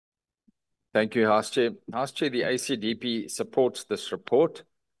Thank you, House Chair. House Chair, the ACDP supports this report.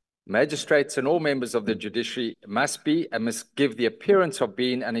 Magistrates and all members of the judiciary must be and must give the appearance of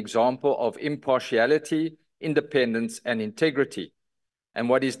being an example of impartiality, independence, and integrity. And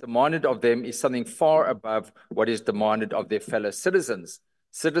what is demanded of them is something far above what is demanded of their fellow citizens.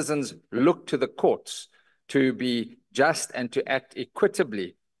 Citizens look to the courts to be just and to act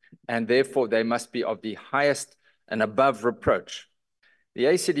equitably, and therefore they must be of the highest and above reproach. The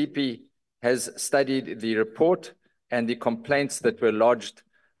ACDP has studied the report and the complaints that were lodged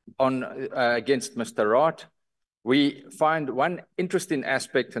against Mr. Raath. We find one interesting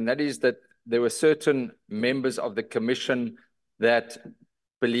aspect, and that is that there were certain members of the commission that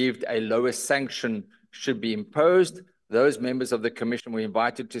believed a lower sanction should be imposed. Those members of the commission were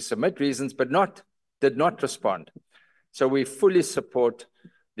invited to submit reasons, but did not respond. So we fully support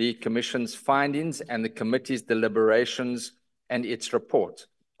the commission's findings and the committee's deliberations and its report.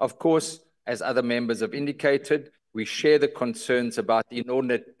 Of course, as other members have indicated, we share the concerns about the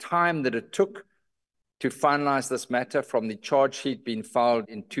inordinate time that it took to finalize this matter, from the charge sheet being filed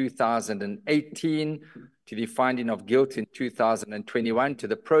in 2018 to the finding of guilt in 2021 to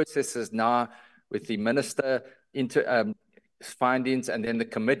the processes now with the minister into findings and then the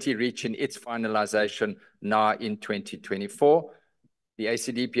committee reaching its finalization now in 2024. The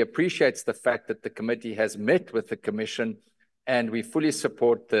ACDP appreciates the fact that the committee has met with the commission, and we fully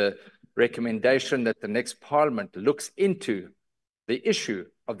support the recommendation that the next Parliament looks into the issue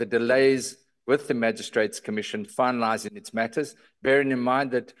of the delays with the Magistrates Commission finalising its matters, bearing in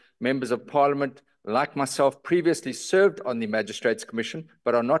mind that members of Parliament, like myself, previously served on the Magistrates Commission,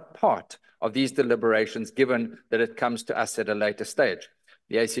 but are not part of these deliberations, given that it comes to us at a later stage.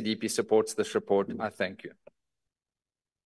 The ACDP supports this report. I thank you.